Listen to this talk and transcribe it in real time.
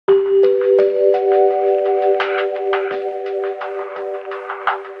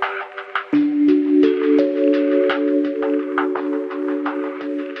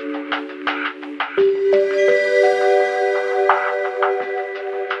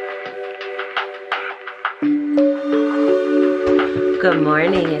Good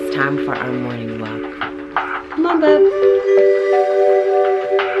morning. It's time for our morning walk. Come on, bub.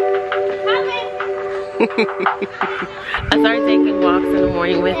 I started taking walks in the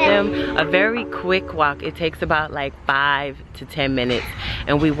morning with them. A very quick walk. It takes about like 5 to 10 minutes.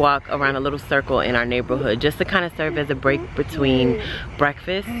 And we walk around a little circle in our neighborhood just to kind of serve as a break between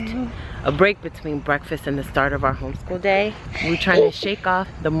breakfast. A break between breakfast and the start of our homeschool day. We're trying to shake off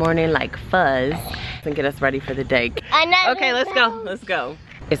the morning like fuzz and get us ready for the day. Okay, let's go. Let's go.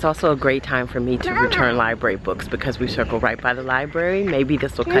 It's also a great time for me to return library books because we circle right by the library. Maybe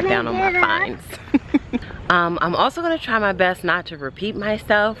this will cut down on my fines. I'm also gonna try my best not to repeat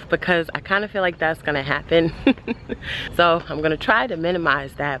myself because I kind of feel like that's gonna happen. So I'm gonna try to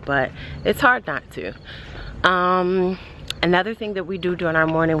minimize that, but it's hard not to. Another thing that we do during our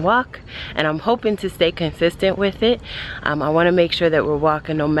morning walk, and I'm hoping to stay consistent with it, I want to make sure that we're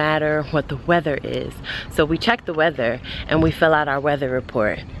walking no matter what the weather is. So we check the weather and we fill out our weather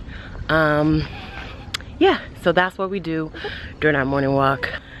report. Yeah, so that's what we do during our morning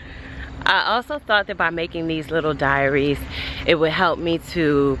walk. I also thought that by making these little diaries, it would help me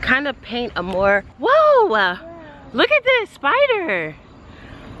to kind of paint a more, whoa, look at this spider.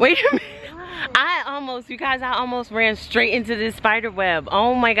 Wait a minute. You guys, I almost ran straight into this spider web.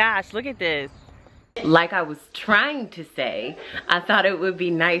 Oh my gosh, look at this. Like I was trying to say, I thought it would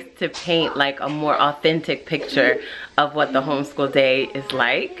be nice to paint like a more authentic picture of what the homeschool day is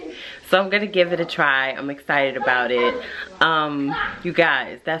like. So I'm gonna give it a try. I'm excited about it. You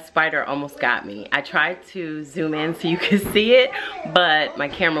guys, that spider almost got me. I tried to zoom in so you could see it, but my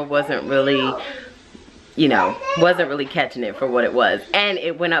camera wasn't really, you know, wasn't really catching it for what it was. And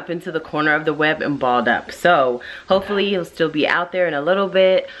it went up into the corner of the web and balled up. So hopefully he'll still be out there in a little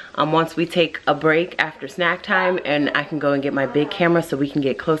bit once we take a break after snack time, and I can go and get my big camera so we can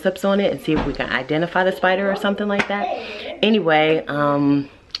get close-ups on it and see if we can identify the spider or something like that. Anyway,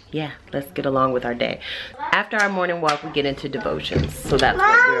 yeah, let's get along with our day. After our morning walk, we get into devotions. So that's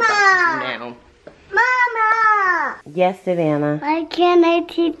what we're about to do now. Mama! Yes, Savannah? Why can't I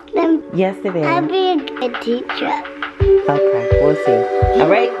teach them? Yes, Savannah? I'll be a good teacher. Okay, we'll see. All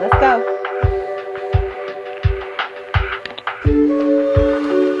right, let's go.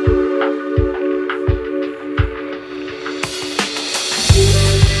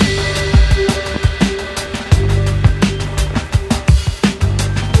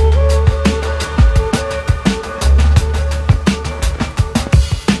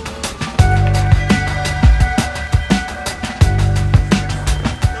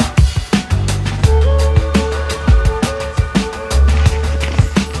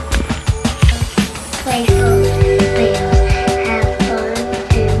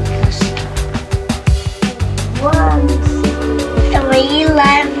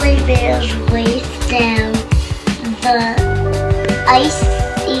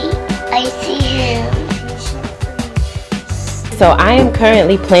 So I am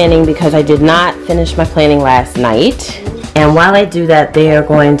currently planning because I did not finish my planning last night. And while I do that, they are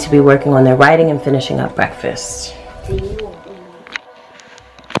going to be working on their writing and finishing up breakfast.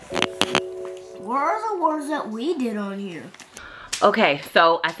 What are the words that we did on here? Okay,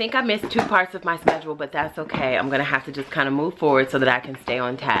 so I think I missed 2 parts of my schedule, but that's okay. I'm gonna have to just kind of move forward so that I can stay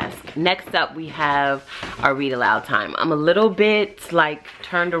on task. Next up, we have our read aloud time. I'm a little bit like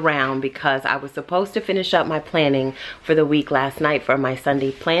turned around because I was supposed to finish up my planning for the week last night for my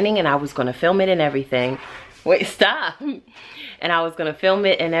Sunday planning, and I was gonna film it and everything. Wait, stop. And I was gonna film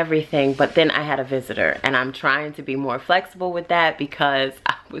it and everything, but then I had a visitor, and I'm trying to be more flexible with that because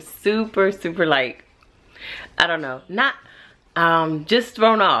I was super like, I don't know, just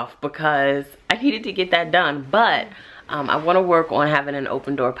thrown off because I needed to get that done. But I want to work on having an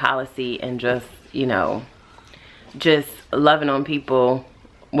open door policy and just, you know, just loving on people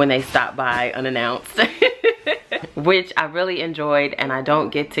when they stop by unannounced. Which I really enjoyed, and I don't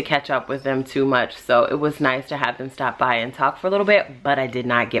get to catch up with them too much, so it was nice to have them stop by and talk for a little bit, but I did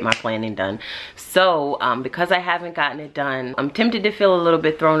not get my planning done. So because I haven't gotten it done, I'm tempted to feel a little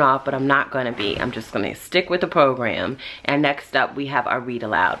bit thrown off, but I'm not gonna be. I'm just gonna stick with the program. And next up, we have our read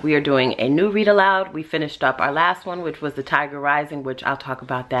aloud. We are doing a new read aloud. We finished up our last one, which was The Tiger Rising, which I'll talk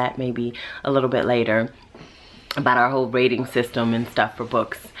about that maybe a little bit later, about our whole rating system and stuff for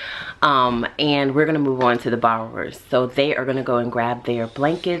books. And we're gonna move on to the borrowers. So they are gonna go and grab their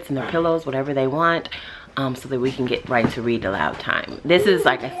blankets and their pillows, whatever they want, so that we can get right to read aloud time. This is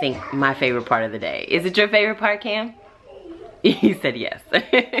like, I think, my favorite part of the day. Is it your favorite part, Cam? He said yes.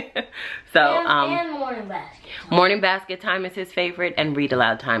 So and morning basket. Morning basket time is his favorite, and read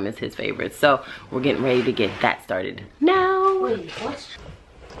aloud time is his favorite. So we're getting ready to get that started now. Wait, what?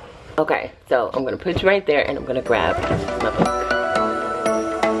 Okay, so I'm gonna put you right there, and I'm gonna grab my book.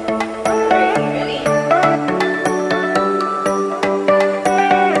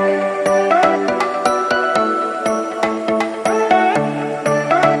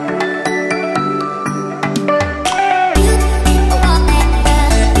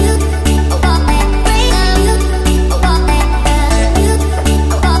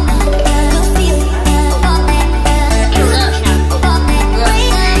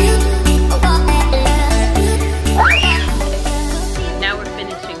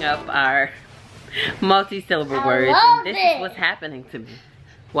 multi-syllable words. And this is what's happening to me.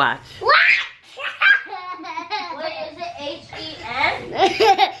 Watch. What? Wait, is it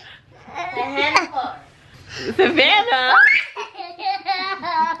H-E-N? Savannah.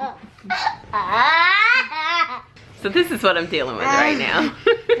 So this is what I'm dealing with right now.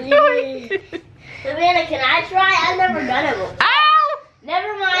 Savannah, can I try? I've never done it before. Ow!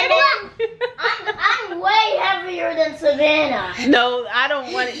 Never mind. I'm way heavier than Savannah. No, I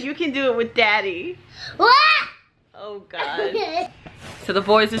don't want it. You can do it with Daddy. What? Oh, God. So the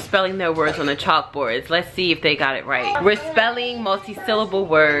boys are spelling their words on the chalkboards. Let's see if they got it right. We're spelling multi-syllable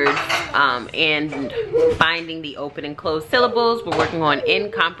words and finding the open and closed syllables. We're working on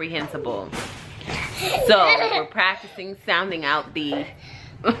incomprehensible. So we're practicing sounding out the...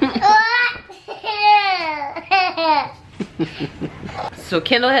 So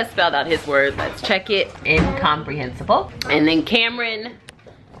Kendall has spelled out his word. Let's check it. Incomprehensible. And then Cameron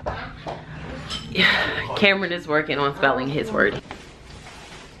is working on spelling his word.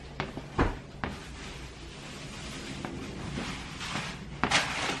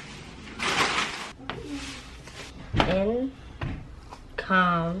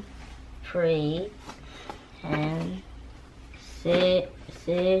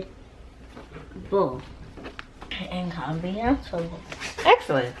 Incomprehensible.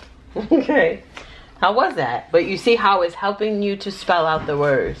 Excellent. Okay. How was that? But you see how it's helping you to spell out the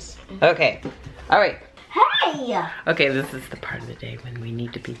words. Okay. All right. Hey! Okay, this is the part of the day when we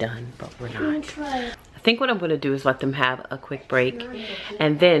need to be done, but we're not. I think what I'm going to do is let them have a quick break,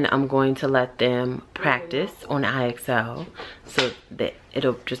 and then I'm going to let them practice on IXL so that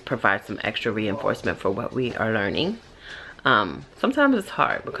it'll just provide some extra reinforcement for what we are learning. Sometimes it's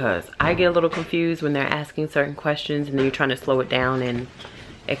hard because I get a little confused when they're asking certain questions and then you're trying to slow it down and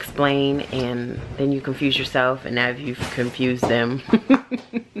explain, and then you confuse yourself, and now you've confused them.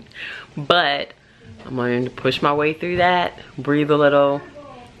 But I'm going to push my way through that, breathe a little,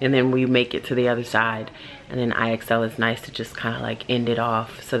 and then we make it to the other side. And then IXL is nice to just kind of like end it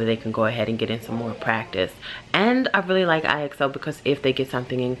off so that they can go ahead and get in some more practice. And I really like IXL because if they get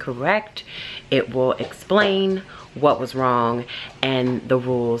something incorrect, it will explain what was wrong and the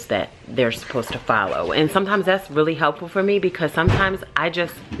rules that they're supposed to follow. And sometimes that's really helpful for me because sometimes I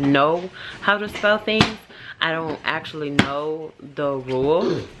just know how to spell things. I don't actually know the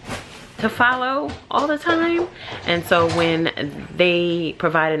rule to follow all the time, and so when they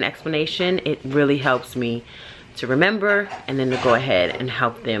provide an explanation, it really helps me to remember and then to go ahead and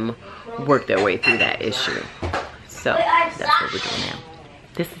help them work their way through that issue. So that's what we're doing now.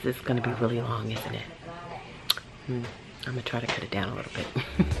 This is going to be really long, isn't it? I'm gonna try to cut it down a little bit.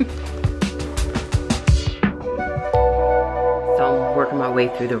 So I'm working my way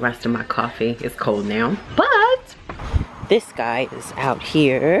through the rest of my coffee. It's cold now, but this guy is out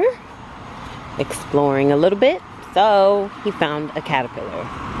here exploring a little bit. So he found a caterpillar.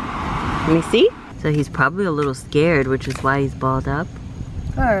 Let me see. So he's probably a little scared, which is why he's balled up.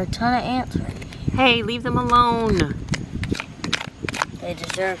 There are a ton of ants. Hey, leave them alone. They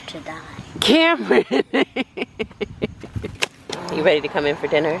deserve to die. Cameron! You ready to come in for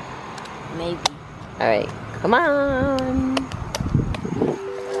dinner? Maybe. All right, come on.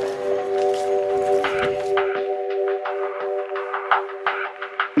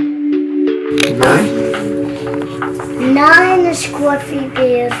 Nine scruffy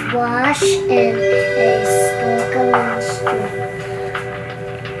bears wash in a sparkling stream.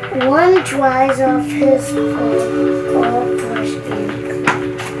 One dries off his fur, all crispy.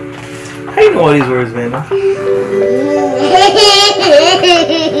 How you know all these words, man?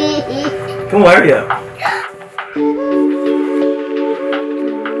 Come on, hurry up.